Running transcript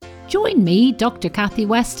Join me, Dr. Kathy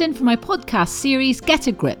Weston, for my podcast series Get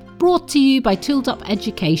a Grip, brought to you by Tooled Up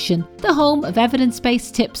Education, the home of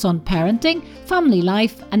evidence-based tips on parenting, family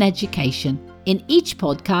life and education. In each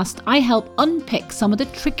podcast, I help unpick some of the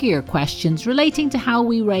trickier questions relating to how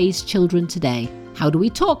we raise children today. How do we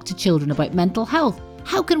talk to children about mental health?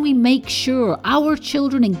 How can we make sure our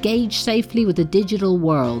children engage safely with the digital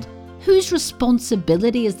world? Whose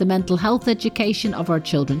responsibility is the mental health education of our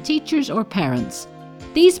children, teachers or parents?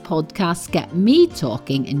 These podcasts get me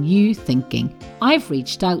talking and you thinking. I've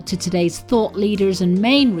reached out to today's thought leaders and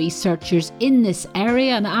main researchers in this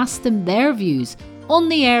area and asked them their views on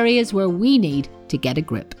the areas where we need to get a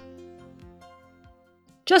grip.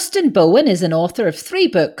 Justin Bowen is an author of 3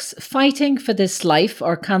 books, Fighting for This Life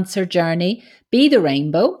or Cancer Journey, Be the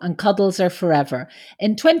Rainbow and Cuddles Are Forever.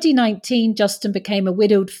 In 2019, Justin became a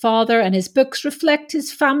widowed father and his books reflect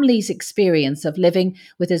his family's experience of living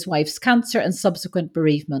with his wife's cancer and subsequent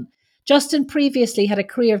bereavement. Justin previously had a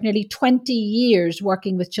career of nearly 20 years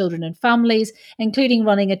working with children and families, including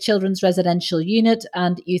running a children's residential unit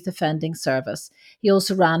and youth offending service. He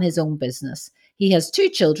also ran his own business. He has 2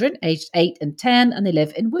 children, aged 8 and 10, and they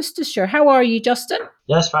live in Worcestershire. How are you, Justin?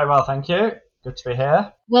 Yes, very well, thank you. Good to be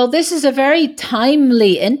here. Well, this is a very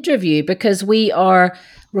timely interview because we are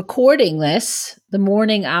recording this the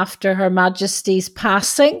morning after Her Majesty's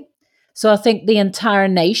passing. So I think the entire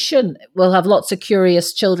nation will have lots of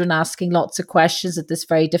curious children asking lots of questions at this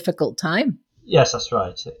very difficult time. Yes, that's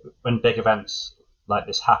right. When big events like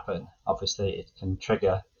this happen, obviously it can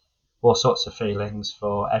trigger all sorts of feelings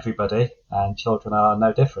for everybody, and children are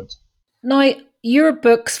no different. Now, your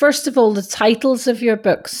books, first of all, the titles of your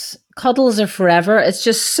books, Cuddles Are Forever, it's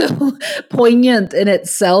just so poignant in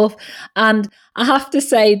itself. And I have to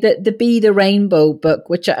say that the Be the Rainbow book,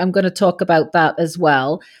 which I'm going to talk about that as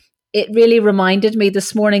well, it really reminded me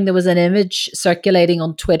this morning there was an image circulating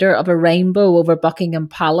on Twitter of a rainbow over Buckingham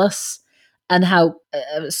Palace and how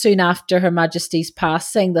soon after Her Majesty's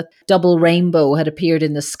passing, that double rainbow had appeared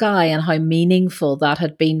in the sky and how meaningful that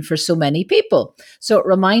had been for so many people. So it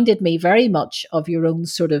reminded me very much of your own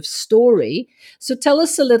sort of story. So tell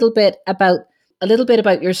us a little bit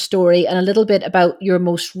about your story and a little bit about your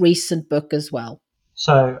most recent book as well.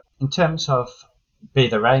 So in terms of Be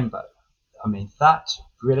the Rainbow, I mean, that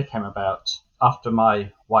really came about after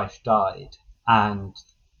my wife died, and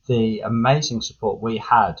the amazing support we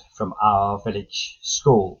had from our village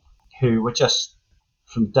school, who were just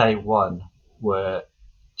from day one were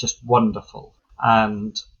just wonderful.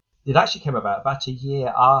 And it actually came about a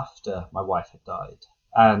year after my wife had died,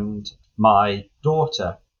 and my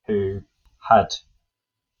daughter, who had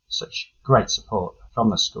such great support from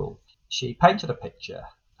the school, she painted a picture,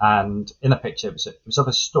 and in the picture it was of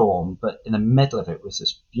a storm, but in the middle of it was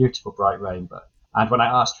this beautiful bright rainbow. And when I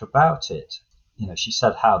asked her about it, you know, she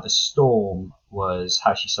said how the storm was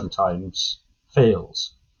how she sometimes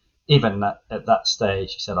feels. Even at that stage,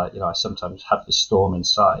 she said, I sometimes have this storm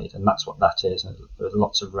inside, and that's what that is. And there's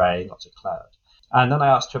lots of rain, lots of cloud. And then I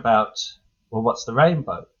asked her about, well, what's the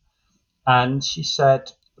rainbow? And she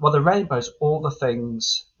said, well, the rainbow's all the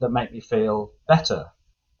things that make me feel better.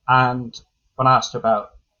 And when I asked her about,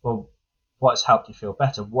 well, what has helped you feel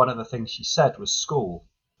better? One of the things she said was school.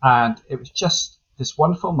 And it was just this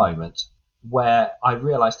wonderful moment where I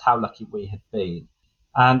realised how lucky we had been.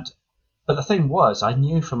 But the thing was, I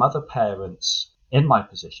knew from other parents in my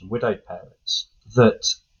position, widowed parents, that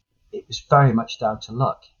it was very much down to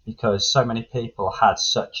luck, because so many people had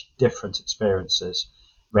such different experiences,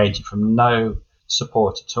 ranging from no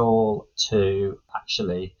support at all to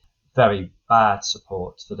actually very bad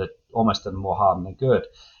support that had almost done more harm than good.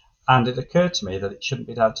 And it occurred to me that it shouldn't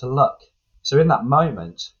be down to luck. So in that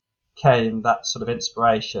moment came that sort of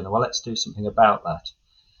inspiration, well, let's do something about that.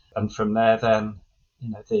 And from there then,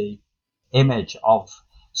 the image of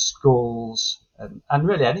schools and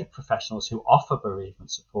really any professionals who offer bereavement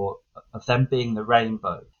support, of them being the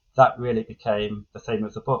rainbow, that really became the theme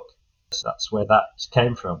of the book. So that's where that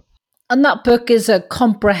came from. And that book is a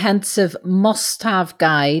comprehensive must-have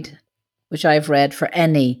guide, which I've read for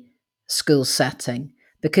any school setting,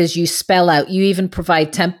 because you spell out, you even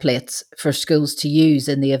provide templates for schools to use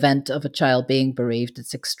in the event of a child being bereaved.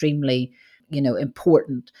 It's extremely,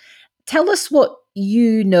 important. Tell us what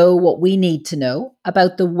what we need to know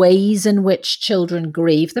about the ways in which children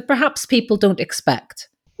grieve that perhaps people don't expect.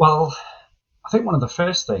 Well, I think one of the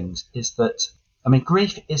first things is that,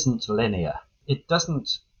 grief isn't linear. It doesn't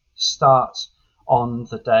start on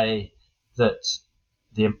the day that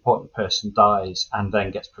the important person dies and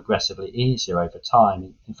then gets progressively easier over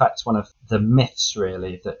time. In fact, it's one of the myths,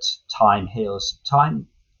 really, that time heals. Time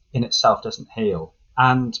in itself doesn't heal.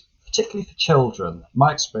 And particularly for children,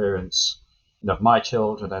 my experience, of my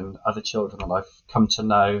children and other children that I've come to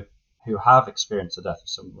know who have experienced the death of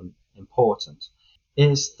someone important,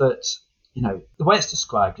 is that, the way it's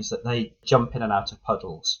described is that they jump in and out of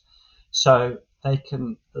puddles. So they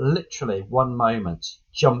can literally one moment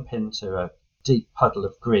jump into a deep puddle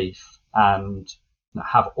of grief and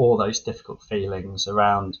have all those difficult feelings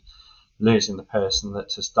around losing the person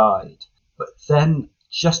that has died. But then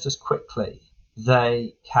just as quickly,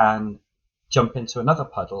 they can jump into another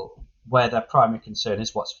puddle where their primary concern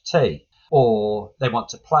is what's for tea, or they want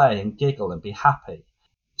to play and giggle and be happy.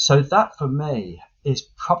 So that for me is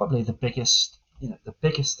probably the biggest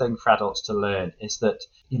thing for adults to learn, is that,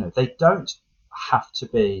 they don't have to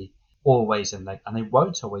be always in their, and they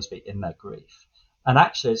won't always be in their grief. And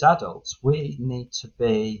actually, as adults, we need to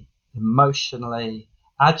be emotionally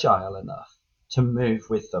agile enough to move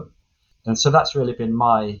with them. And so that's really been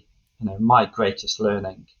my greatest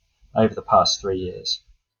learning over the past 3 years.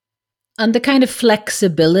 And the kind of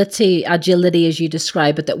flexibility, agility, as you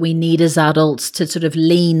describe it, that we need as adults to sort of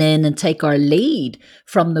lean in and take our lead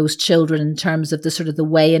from those children in terms of the sort of the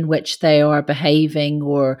way in which they are behaving,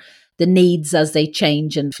 or the needs as they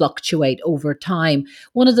change and fluctuate over time.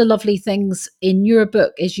 One of the lovely things in your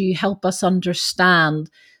book is you help us understand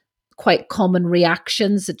quite common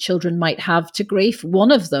reactions that children might have to grief.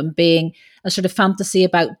 One of them being a sort of fantasy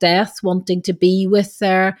about death, wanting to be with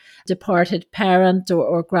their departed parent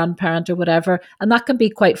or grandparent or whatever. And that can be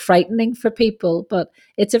quite frightening for people, but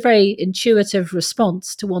it's a very intuitive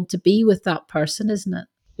response to want to be with that person, isn't it?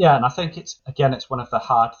 Yeah, and I think it's one of the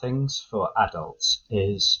hard things for adults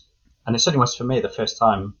is, and it certainly was for me the first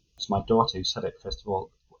time, it's my daughter who said it first of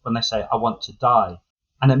all, when they say, I want to die.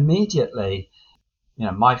 And immediately,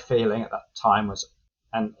 my feeling at that time was,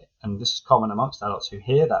 and this is common amongst adults who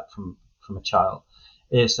hear that from a child,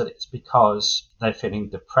 is that it's because they're feeling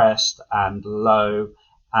depressed and low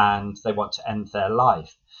and they want to end their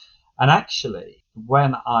life. And actually,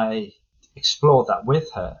 when I explored that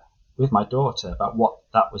with my daughter, about what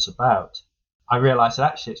that was about, I realized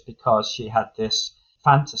that actually it's because she had this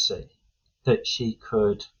fantasy that she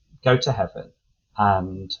could go to heaven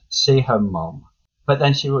and see her mom, but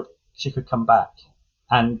then she could come back.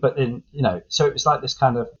 But then, so it was like this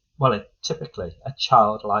kind of, typically a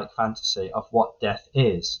childlike fantasy of what death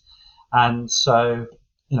is. And so,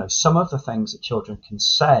 some of the things that children can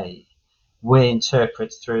say, we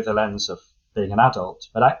interpret through the lens of being an adult,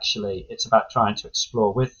 but actually it's about trying to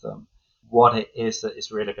explore with them what it is that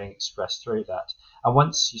is really being expressed through that. And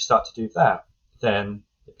once you start to do that, then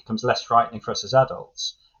it becomes less frightening for us as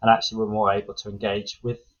adults. And actually we're more able to engage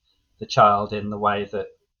with the child in the way that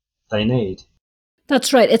they need.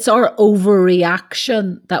 That's right. It's our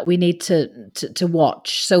overreaction that we need to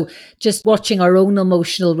watch. So just watching our own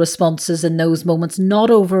emotional responses in those moments, not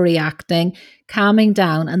overreacting, calming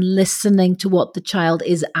down and listening to what the child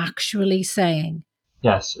is actually saying.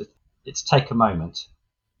 Yes, it's take a moment.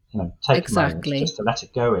 Take a moment just to let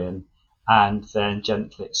it go in and then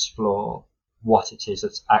gently explore what it is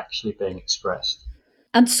that's actually being expressed.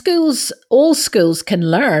 And all schools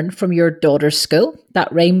can learn from your daughter's school,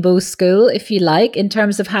 that rainbow school, if you like, in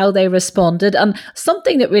terms of how they responded. And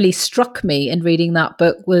something that really struck me in reading that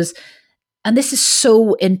book was, and this is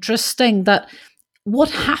so interesting, that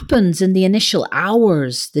what happens in the initial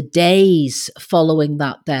hours, the days following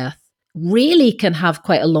that death, really can have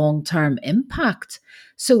quite a long-term impact.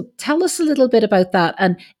 So tell us a little bit about that.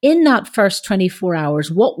 And in that first 24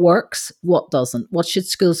 hours, what works, what doesn't? What should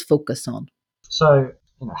schools focus on? So,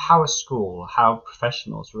 how a school, how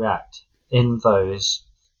professionals react in those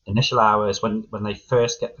initial hours when they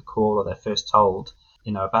first get the call or they're first told,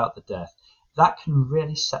 about the death, that can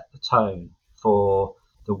really set the tone for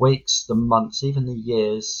the weeks, the months, even the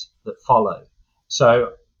years that follow.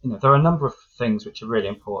 So, there are a number of things which are really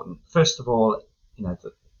important. First of all,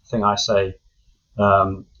 the thing I say,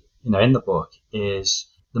 in the book is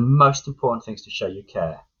the most important thing is to show you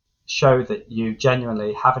care. Show that you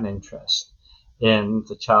genuinely have an interest in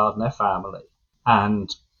the child and their family, and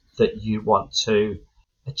that you want to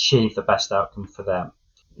achieve the best outcome for them.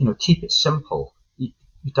 Keep it simple. You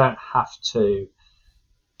don't have to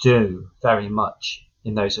do very much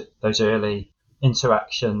in those early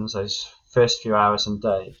interactions, those first few hours and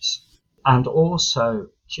days. And also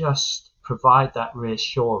just provide that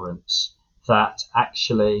reassurance that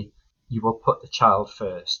actually you will put the child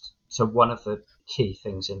first. So one of the key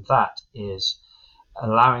things in that is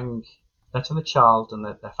letting the child and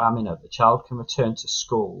their family know the child can return to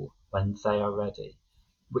school when they are ready,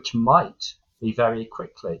 which might be very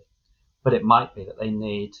quickly, but it might be that they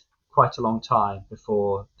need quite a long time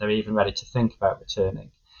before they're even ready to think about returning.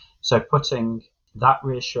 So putting that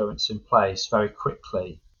reassurance in place very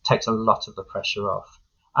quickly takes a lot of the pressure off.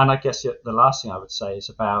 And I guess the last thing I would say is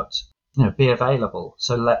about, be available.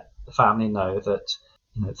 So let the family know that,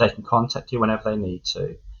 they can contact you whenever they need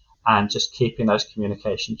to, and just keeping those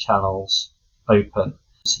communication channels open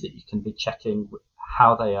so that you can be checking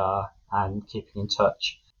how they are and keeping in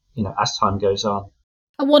touch, as time goes on.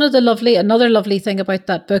 And another lovely thing about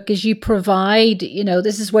that book is you provide,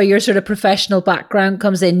 this is where your sort of professional background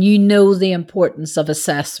comes in. The importance of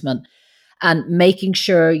assessment and making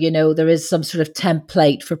sure, there is some sort of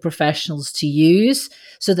template for professionals to use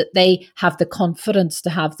so that they have the confidence to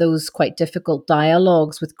have those quite difficult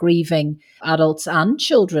dialogues with grieving adults and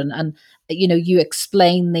children. And, you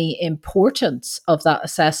explain the importance of that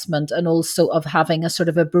assessment and also of having a sort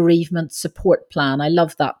of a bereavement support plan. I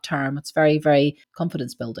love that term. It's very, very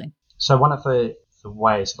confidence building. So one of the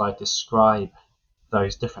ways that I describe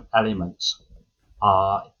those different elements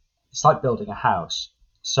it's like building a house.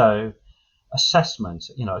 So assessment,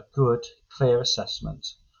 a good, clear assessment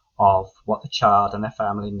of what the child and their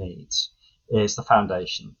family needs is the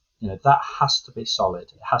foundation. That has to be solid.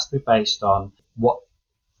 It has to be based on what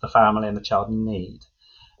the family and the child need,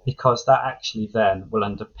 because that actually then will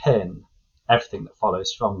underpin everything that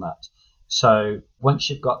follows from that. So once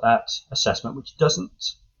you've got that assessment, which doesn't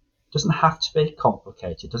have to be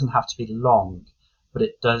complicated, doesn't have to be long, but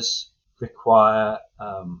it does require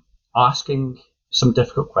asking some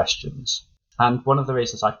difficult questions. And one of the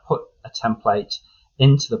reasons I put a template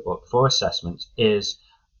into the book for assessment is,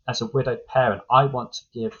 as a widowed parent, I want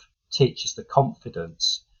to give teachers the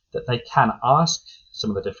confidence that they can ask some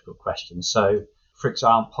of the difficult questions. So, for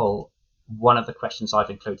example, one of the questions I've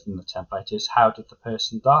included in the template is, how did the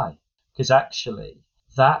person die? Because actually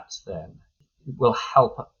that then will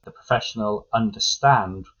help the professional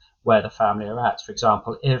understand where the family are at. For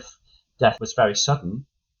example, if death was very sudden,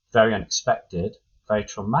 very unexpected, very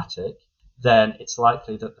traumatic, then it's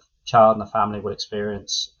likely that the child and the family will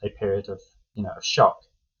experience a period of, of shock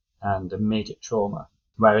and immediate trauma.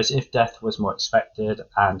 Whereas if death was more expected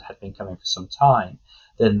and had been coming for some time,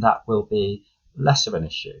 then that will be less of an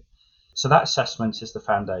issue. So that assessment is the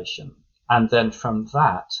foundation. And then from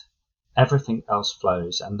that, everything else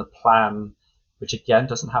flows. And the plan, which again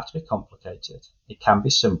doesn't have to be complicated, it can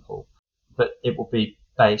be simple, but it will be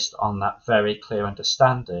based on that very clear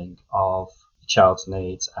understanding of the child's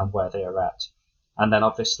needs and where they are at. And then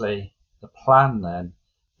obviously the plan then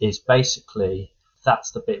is basically,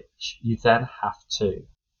 that's the bit which you then have to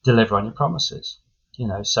deliver on your promises.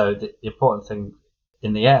 So the important thing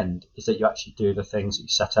in the end is that you actually do the things that you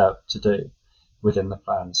set out to do within the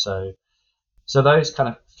plan. So those kind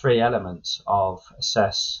of three elements of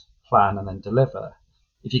assess, plan, and then deliver,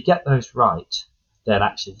 if you get those right, then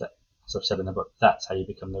actually, as I've said in the book, that's how you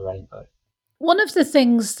become the rainbow. One of the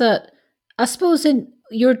things that I suppose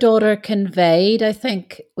your daughter conveyed, I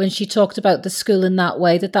think, when she talked about the school in that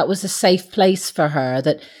way, that was a safe place for her,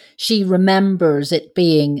 that she remembers it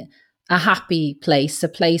being a happy place, a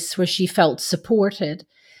place where she felt supported.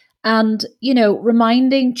 And,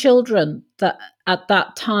 reminding children that at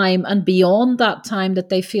that time and beyond that time that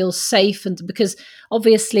they feel safe, and because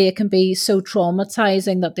obviously it can be so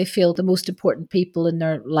traumatizing that they feel the most important people in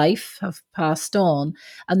their life have passed on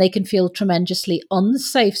and they can feel tremendously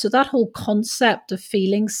unsafe. So that whole concept of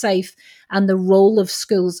feeling safe and the role of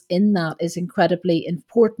schools in that is incredibly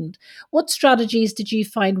important. What strategies did you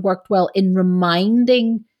find worked well in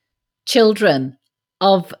reminding children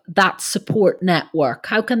of that support network?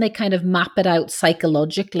 How can they kind of map it out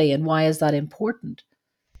psychologically, and why is that important?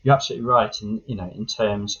 You're absolutely right. In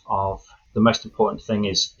terms of the most important thing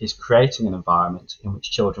is creating an environment in which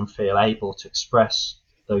children feel able to express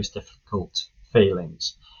those difficult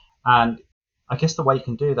feelings. And I guess the way you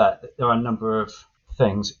can do that, there are a number of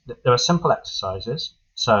things. There are simple exercises.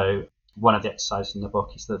 So one of the exercises in the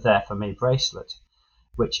book is the There For Me bracelet,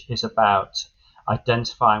 which is about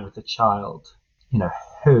identifying with the child,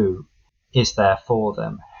 who is there for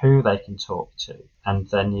them, who they can talk to. And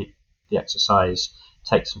then the exercise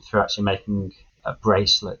takes them through actually making a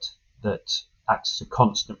bracelet that acts as a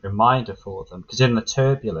constant reminder for them. Because in the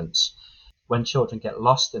turbulence, when children get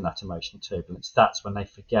lost in that emotional turbulence, that's when they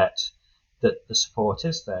forget that the support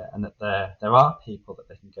is there and that there are people that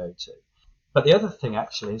they can go to. But the other thing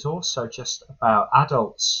actually is also just about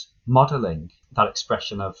adults modelling that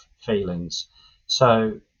expression of feelings.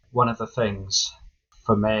 So one of the things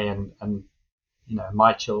for me and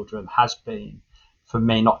my children has been for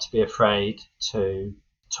me not to be afraid to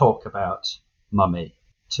talk about mummy,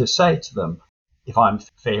 to say to them if I'm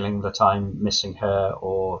feeling that I'm missing her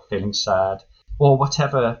or feeling sad or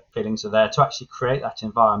whatever feelings are there, to actually create that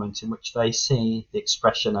environment in which they see the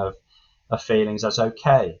expression of of feelings as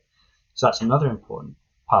okay. So that's another important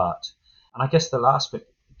part. And I guess the last bit,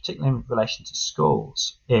 particularly in relation to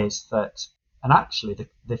schools, is that, and actually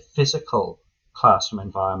the physical classroom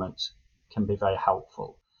environment can be very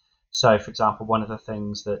helpful. So, for example, one of the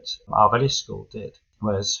things that our village school did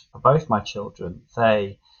was for both my children,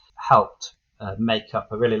 they helped make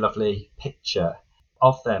up a really lovely picture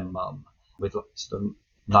of their mum with some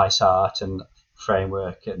nice art and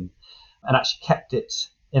framework and actually kept it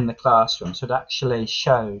in the classroom. So it actually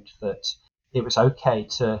showed that it was okay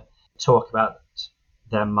to talk about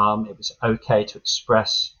their mum. It was okay to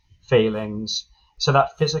express feelings. So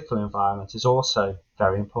that physical environment is also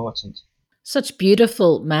very important. Such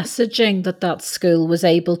beautiful messaging that school was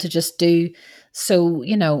able to just do so,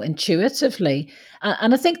 intuitively.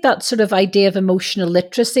 And I think that sort of idea of emotional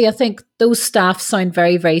literacy, I think those staff sound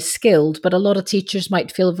very, very skilled, but a lot of teachers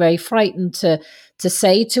might feel very frightened to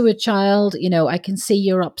say to a child, I can see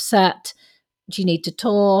you're upset. Do you need to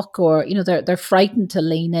talk? Or, they're frightened to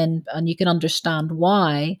lean in, and you can understand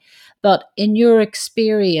why. But in your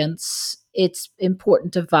experience, it's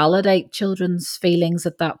important to validate children's feelings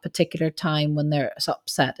at that particular time when they're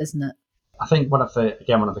upset, isn't it? I think one of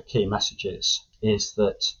the key messages is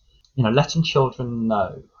that, letting children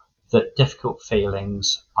know that difficult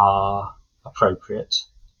feelings are appropriate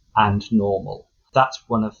and normal. That's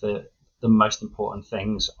one of the most important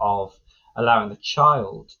things of allowing the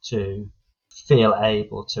child to feel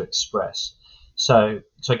able to express. So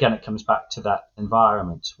again, it comes back to that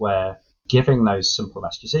environment where giving those simple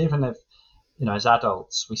messages, even if, as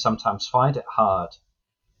adults, we sometimes find it hard,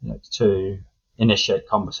 to initiate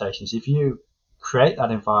conversations. If you create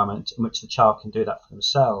that environment in which the child can do that for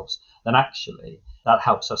themselves, then actually that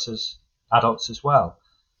helps us as adults as well,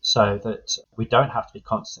 so that we don't have to be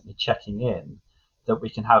constantly checking in, that we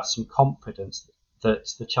can have some confidence that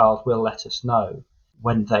the child will let us know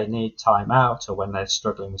when they need time out or when they're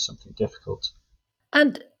struggling with something difficult.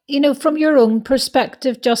 And, from your own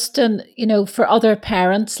perspective, Justin, for other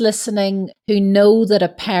parents listening who know that a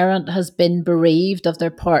parent has been bereaved of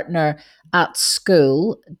their partner at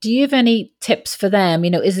school, do you have any tips for them?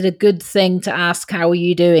 Is it a good thing to ask, how are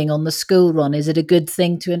you doing on the school run? Is it a good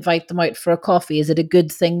thing to invite them out for a coffee? Is it a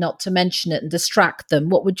good thing not to mention it and distract them?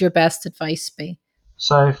 What would your best advice be?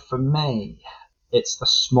 So for me, it's the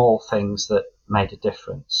small things that made a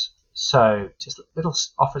difference. So just little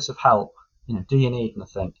offers of help. Do you need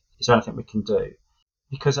anything? Is there anything we can do?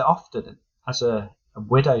 Because often, as a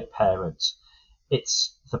widowed parent,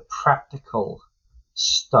 it's the practical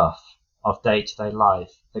stuff of day-to-day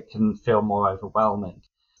life that can feel more overwhelming.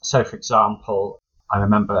 So, for example, I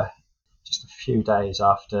remember just a few days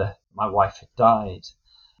after my wife had died,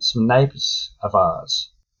 some neighbours of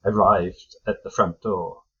ours arrived at the front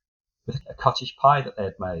door with a cottage pie that they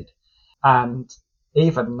had made. And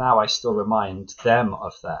even now, I still remind them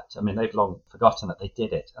of that. I mean, they've long forgotten that they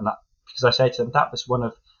did it. And that, because I say to them, that was one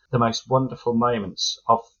of the most wonderful moments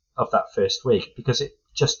of that first week, because it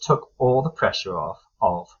just took all the pressure off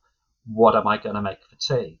of what am I going to make for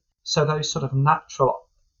tea. So those sort of natural,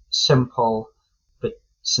 simple, but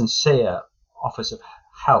sincere offers of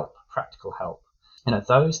help, practical help,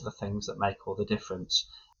 those are the things that make all the difference.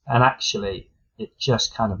 And actually, it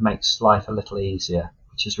just kind of makes life a little easier,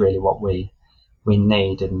 which is really what we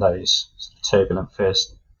need in those turbulent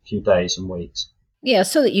first few days and weeks. Yeah,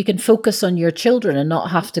 so that you can focus on your children and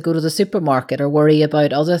not have to go to the supermarket or worry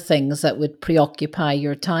about other things that would preoccupy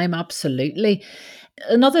your time. Absolutely.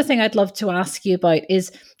 Another thing I'd love to ask you about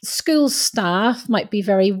is school staff might be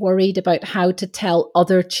very worried about how to tell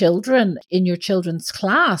other children in your children's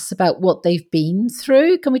class about what they've been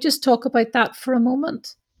through. Can we just talk about that for a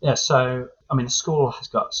moment? Yeah, so, I mean, the school has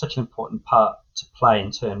got such an important part to play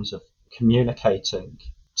in terms of communicating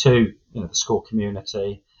to the school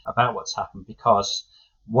community about what's happened, because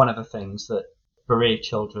one of the things that bereaved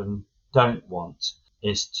children don't want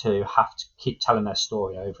is to have to keep telling their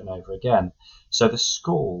story over and over again. So the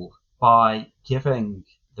school, by giving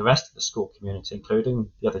the rest of the school community, including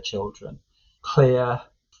the other children, clear,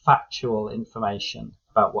 factual information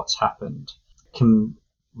about what's happened, can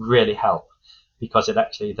really help, because it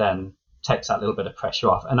actually then takes that little bit of pressure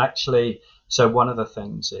off. And actually, so one of the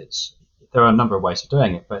things is, there are a number of ways of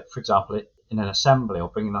doing it, but for example, in an assembly or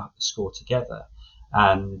bringing the school together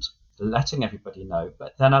and letting everybody know,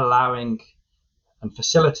 but then allowing and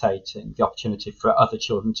facilitating the opportunity for other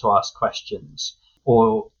children to ask questions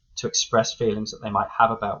or to express feelings that they might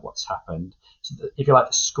have about what's happened. So that, if you like,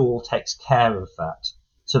 the school takes care of that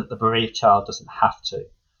so that the bereaved child doesn't have to.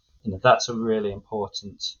 That's a really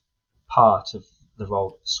important part of the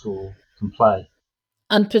role that the school can play.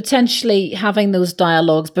 And potentially having those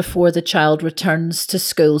dialogues before the child returns to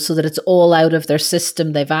school so that it's all out of their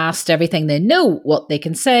system. They've asked everything. They know what they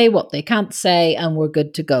can say, what they can't say, and we're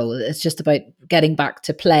good to go. It's just about getting back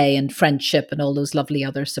to play and friendship and all those lovely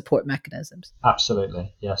other support mechanisms.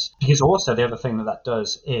 Absolutely, yes. Because also the other thing that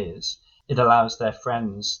does is it allows their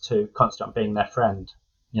friends to constantly being their friend,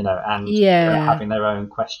 and having their own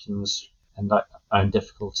questions and their own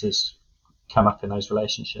difficulties come up in those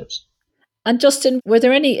relationships. And Justin, were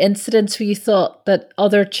there any incidents where you thought that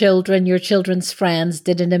other children, your children's friends,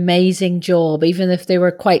 did an amazing job, even if they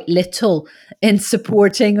were quite little, in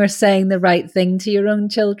supporting or saying the right thing to your own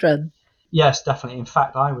children? Yes, definitely. In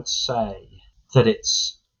fact, I would say that it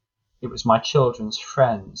was my children's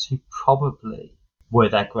friends who probably were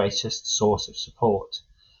their greatest source of support.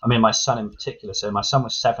 I mean, my son in particular. So my son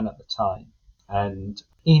was 7 at the time, and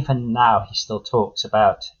even now he still talks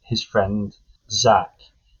about his friend Zach,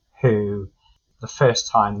 who the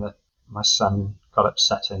first time that my son got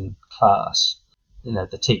upset in class,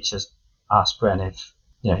 the teachers asked Bren if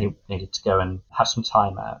he needed to go and have some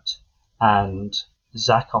time out, and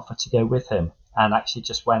Zach offered to go with him and actually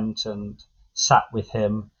just went and sat with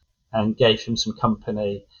him and gave him some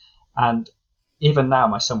company. And even now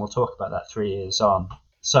my son will talk about that 3 years on.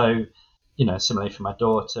 So, similarly for my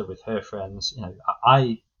daughter with her friends,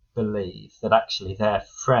 I believe that actually their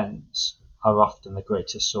friends are often the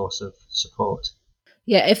greatest source of support.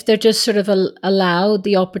 Yeah, if they're just sort of allowed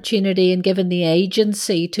the opportunity and given the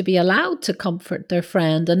agency to be allowed to comfort their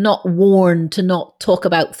friend and not warned to not talk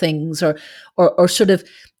about things or sort of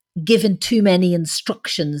given too many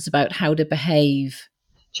instructions about how to behave.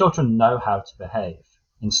 Children know how to behave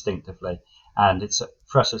instinctively, and it's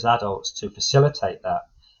for us as adults to facilitate that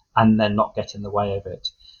and then not get in the way of it.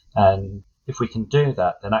 And if we can do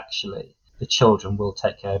that, then actually the children will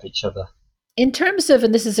take care of each other. In terms of,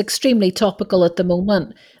 and this is extremely topical at the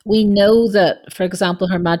moment, we know that, for example,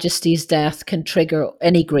 Her Majesty's death can trigger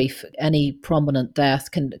any grief, any prominent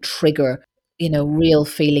death can trigger, real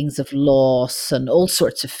feelings of loss and all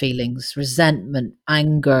sorts of feelings, resentment,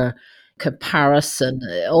 anger, comparison,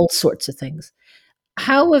 all sorts of things.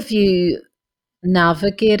 How have you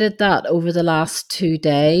navigated that over the last 2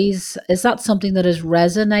 days? Is that something that has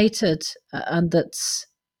resonated and that's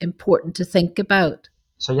important to think about?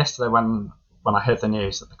 So yesterday when I heard the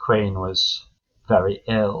news that the Queen was very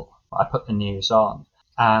ill, I put the news on.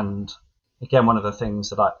 And again, one of the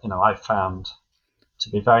things that I found to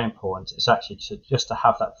be very important is actually to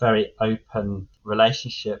have that very open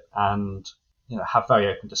relationship and have very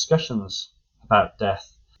open discussions about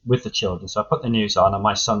death with the children. So I put the news on, and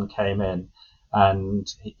my son came in, and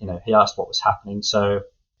he asked what was happening. So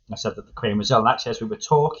I said that the Queen was ill, and actually as we were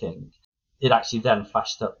talking, it actually then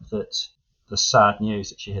flashed up that the sad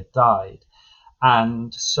news that she had died.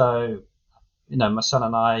 And so my son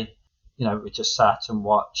and I we just sat and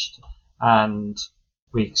watched, and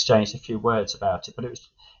we exchanged a few words about it. But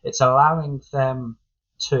it's allowing them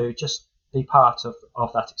to just be part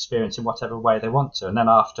of that experience in whatever way they want to. And then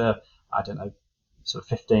after, I don't know, sort of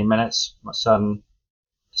 15 minutes, my son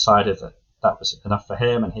decided that was enough for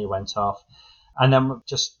him, and he went off. And then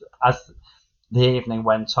just as the evening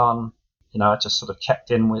went on, I just sort of checked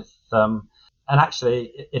in with them. And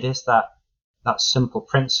actually, it is that simple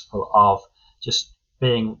principle of just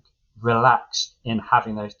being relaxed in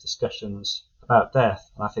having those discussions about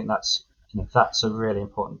death. And I think that's a really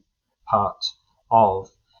important part of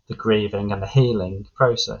the grieving and the healing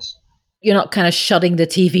process. You're not kind of shutting the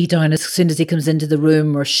TV down as soon as he comes into the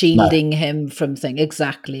room or shielding him from things.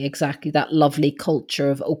 Exactly. That lovely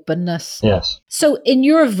culture of openness. Yes. So in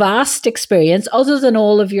your vast experience, other than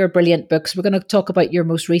all of your brilliant books, we're going to talk about your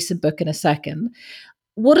most recent book in a second.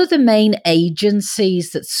 What are the main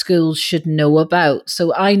agencies that schools should know about?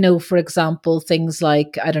 So I know, for example, things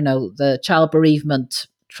like, I don't know, the Child Bereavement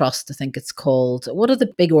Trust, I think it's called. What are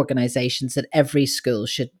the big organizations that every school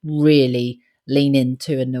should really lean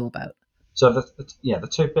into and know about? So the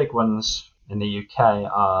two big ones in the UK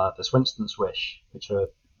are there's Winston's Wish, which are a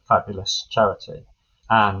fabulous charity,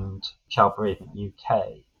 and Child Bereavement UK.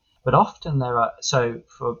 But often there are, so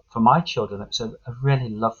for my children, it was a really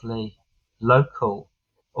lovely local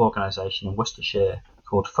organisation in Worcestershire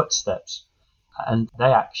called Footsteps, and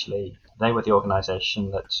they were the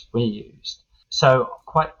organisation that we used. So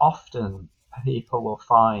quite often people will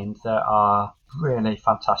find there are really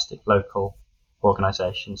fantastic local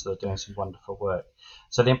organisations that are doing some wonderful work.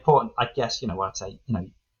 So the important, I guess, what I'd say,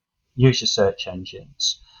 use your search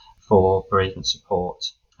engines for bereavement support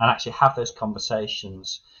and actually have those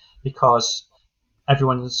conversations, because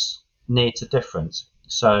everyone's needs are different.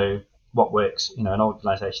 So what works, an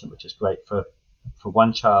organisation which is great for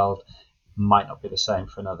one child might not be the same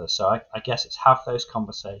for another. So I guess it's have those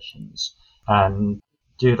conversations and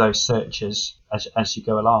do those searches as you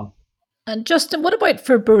go along. And Justin, what about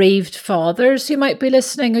for bereaved fathers who might be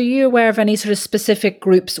listening? Are you aware of any sort of specific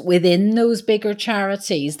groups within those bigger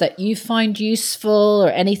charities that you find useful,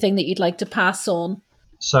 or anything that you'd like to pass on?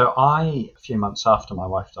 So a few months after my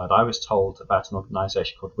wife died, I was told about an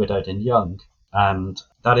organisation called Widowed and Young. And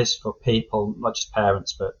that is for people, not just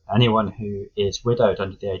parents, but anyone who is widowed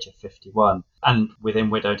under the age of 51. And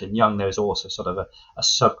within Widowed and Young, there's also sort of a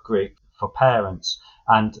subgroup for parents.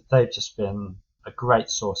 And they've just been a great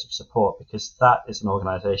source of support, because that is an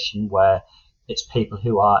organisation where it's people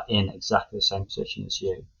who are in exactly the same position as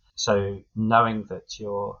you. So knowing that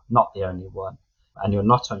you're not the only one and you're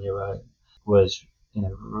not on your own was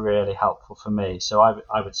really helpful for me. So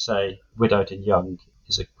I would say Widowed and Young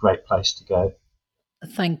is a great place to go.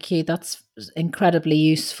 Thank you. That's incredibly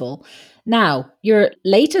useful. Now, your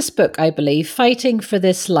latest book, I believe, Fighting for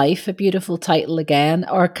This Life, a beautiful title again,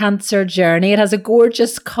 Our Cancer Journey. It has a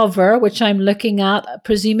gorgeous cover, which I'm looking at,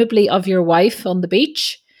 presumably of your wife on the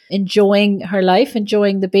beach, enjoying her life,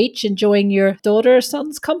 enjoying the beach, enjoying your daughter or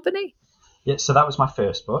son's company. Yeah, so that was my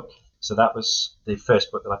first book. So that was the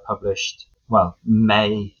first book that I published,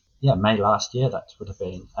 May last year, that would have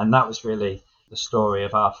been. And that was really the story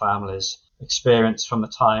of our family's experience from the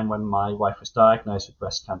time when my wife was diagnosed with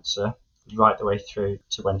breast cancer right the way through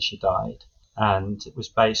to when she died. And it was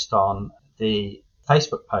based on the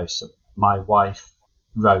Facebook posts that my wife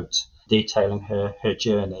wrote detailing her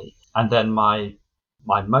journey. And then my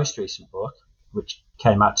most recent book, which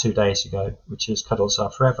came out 2 days ago, which is Cuddles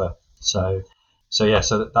Are Forever. So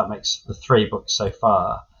that makes the 3 books so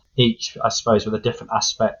far, each, I suppose, with a different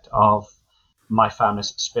aspect of my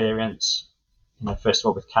family's experience, first of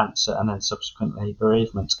all with cancer and then subsequently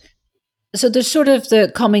bereavement. So there's sort of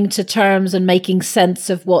the coming to terms and making sense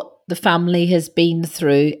of what the family has been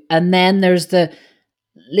through. And then there's the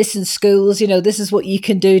listen, schools, this is what you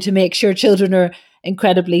can do to make sure children are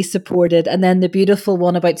incredibly supported. And then the beautiful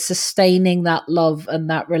one about sustaining that love and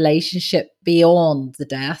that relationship beyond the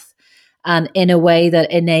death, and in a way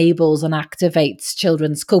that enables and activates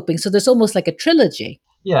children's coping. So there's almost like a trilogy.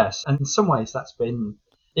 Yes, and in some ways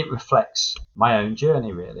it reflects my own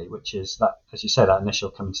journey, really, which is that, as you say, that initial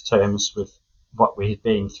coming to terms with what we had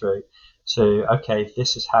been through, to, okay,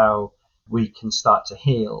 this is how we can start to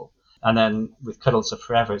heal. And then with Cuddles Are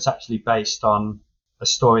Forever, it's actually based on a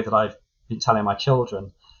story that I've been telling my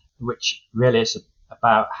children, which really is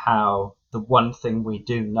about how the one thing we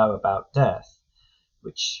do know about death,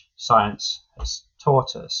 which science has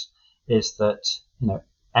taught us, is that,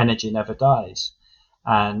 energy never dies.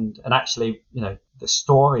 And actually, the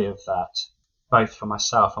story of that, both for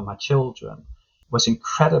myself and my children, was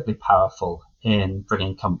incredibly powerful in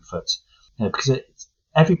bringing comfort, because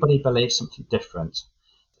everybody believes something different,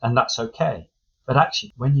 and that's okay. But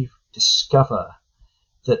actually, when you discover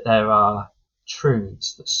that there are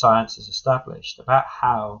truths that science has established about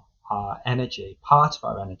how our energy, part of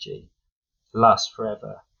our energy, lasts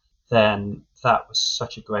forever, then that was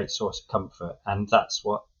such a great source of comfort. And that's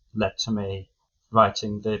what led to me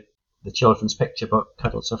writing the children's picture book,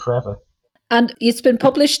 Cuddles Are Forever. And it's been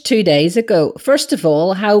published 2 days ago. First of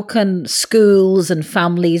all, how can schools and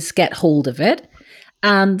families get hold of it?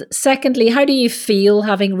 And secondly, how do you feel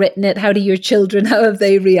having written it? How do your children, how have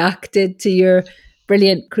they reacted to your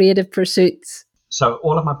brilliant creative pursuits? So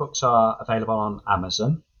all of my books are available on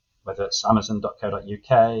Amazon, whether it's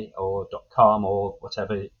amazon.co.uk or .com or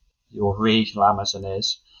whatever your regional Amazon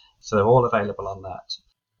is. So they're all available on that.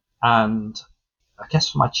 And I guess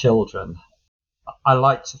for my children, I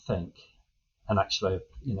like to think, and actually,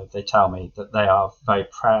 they tell me that they are very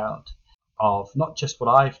proud of not just what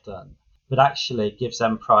I've done, but actually gives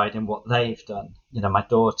them pride in what they've done. My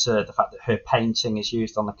daughter, the fact that her painting is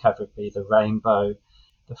used on the cover of Be the Rainbow,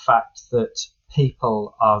 the fact that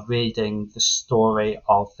people are reading the story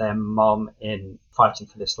of their mum in Fighting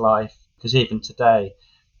for This Life, because even today,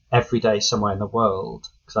 every day somewhere in the world,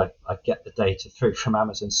 because I get the data through from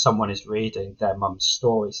Amazon, someone is reading their mum's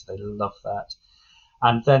story, so they love that.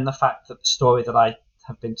 And then the fact that the story that I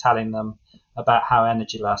have been telling them about how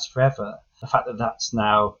energy lasts forever, the fact that that's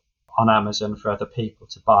now on Amazon for other people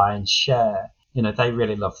to buy and share, they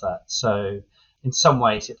really love that. So in some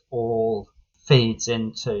ways, it all feeds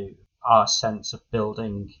into our sense of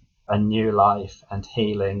building a new life and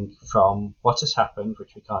healing from what has happened,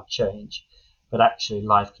 which we can't change. But actually,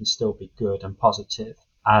 life can still be good and positive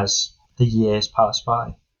as the years pass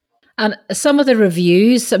by. And some of the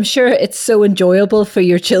reviews, I'm sure it's so enjoyable for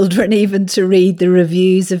your children even to read the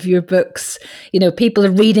reviews of your books. You know, people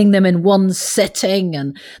are reading them in one sitting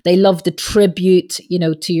and they love the tribute, you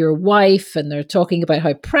know, to your wife, and they're talking about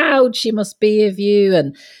how proud she must be of you.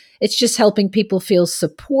 And it's just helping people feel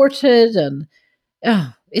supported, and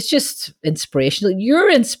it's just inspirational.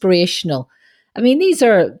 You're inspirational. I mean,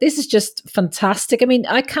 this is just fantastic. I mean,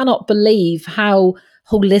 I cannot believe how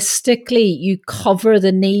holistically you cover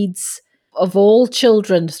the needs of all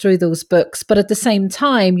children through those books. But at the same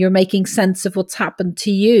time, you're making sense of what's happened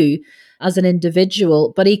to you as an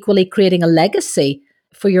individual, but equally creating a legacy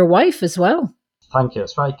for your wife as well. Thank you.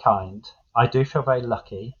 It's very kind. I do feel very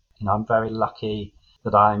lucky. You know, I'm very lucky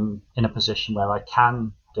that I'm in a position where I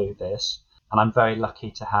can do this. And I'm very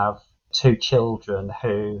lucky to have two children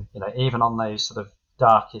who, you know, even on those sort of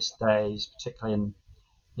darkest days, particularly in,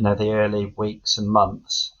 you know, the early weeks and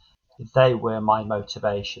months, they were my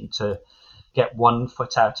motivation to get one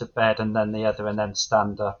foot out of bed and then the other, and then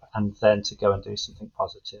stand up and then to go and do something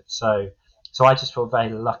positive. So I just feel very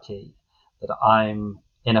lucky that I'm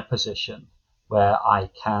in a position where I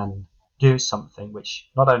can do something which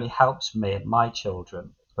not only helps me and my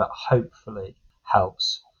children, but hopefully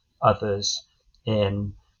helps others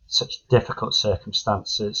in such difficult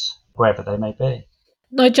circumstances, wherever they may be.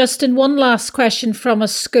 Now, Justin, one last question from a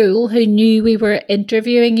school who knew we were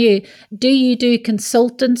interviewing you. Do you do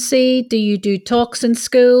consultancy? Do you do talks in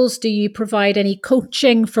schools? Do you provide any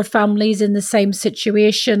coaching for families in the same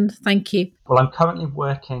situation? Thank you. Well, I'm currently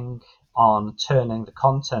working on turning the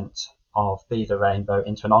content of Be the Rainbow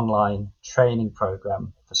into an online training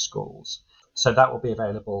program for schools. So that will be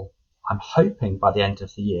available, I'm hoping, by the end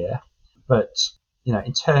of the year. But, you know,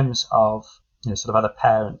 in terms of, you know, sort of other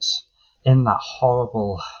parents in that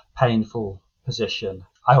horrible, painful position,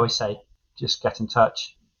 I always say, just get in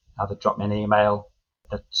touch. Either drop me an email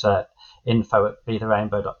at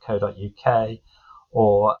info@betherainbow.co.uk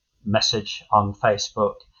or message on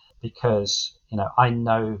Facebook, because, you know, I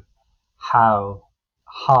know how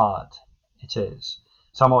hard it is.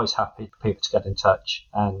 So I'm always happy for people to get in touch,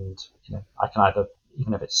 and, you know, I can either,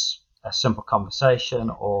 even if it's a simple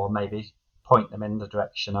conversation, or maybe point them in the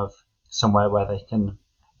direction of somewhere where they can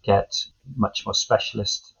get much more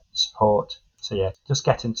specialist support. So yeah, just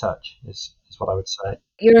get in touch is what I would say.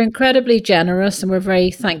 You're incredibly generous, and we're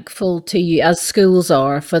very thankful to you, as schools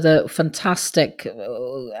are, for the fantastic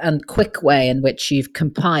and quick way in which you've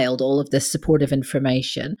compiled all of this supportive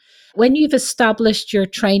information. When you've established your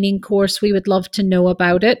training course, we would love to know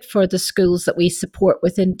about it for the schools that we support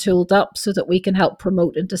within Tooled Up, so that we can help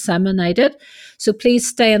promote and disseminate it. So please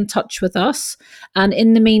stay in touch with us. And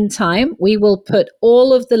in the meantime, we will put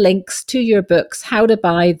all of the links to your books, how to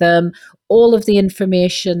buy them, all of the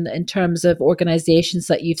information in terms of organizations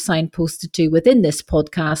that you've signposted to within this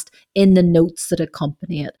podcast in the notes that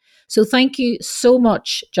accompany it. So thank you so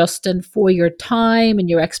much, Justin, for your time and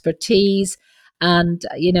your expertise. And,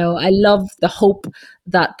 you know, I love the hope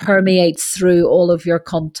that permeates through all of your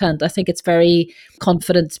content. I think it's very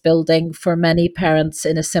confidence building for many parents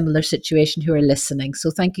in a similar situation who are listening. So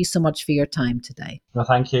thank you so much for your time today. Well,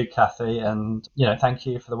 thank you, Kathy. And, you know, thank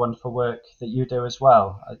you for the wonderful work that you do as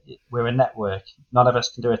well. We're a network. None of us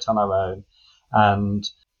can do it on our own. And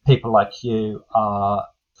people like you are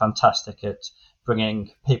fantastic at bringing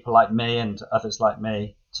people like me and others like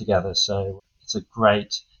me together. So it's a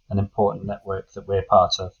great and important network that we're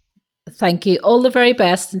part of. Thank you. All the very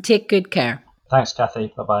best, and take good care. Thanks,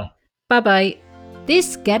 Kathy. Bye-bye. Bye-bye.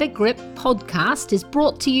 This Get a Grip podcast is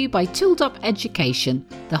brought to you by Tooled Up Education,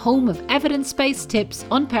 the home of evidence-based tips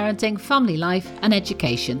on parenting, family life and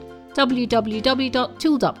education.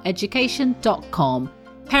 www.tooledupeducation.com.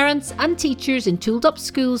 Parents and teachers in Tooled Up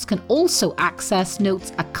schools can also access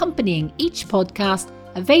notes accompanying each podcast,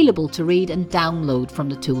 available to read and download from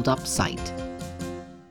the Tooled Up site.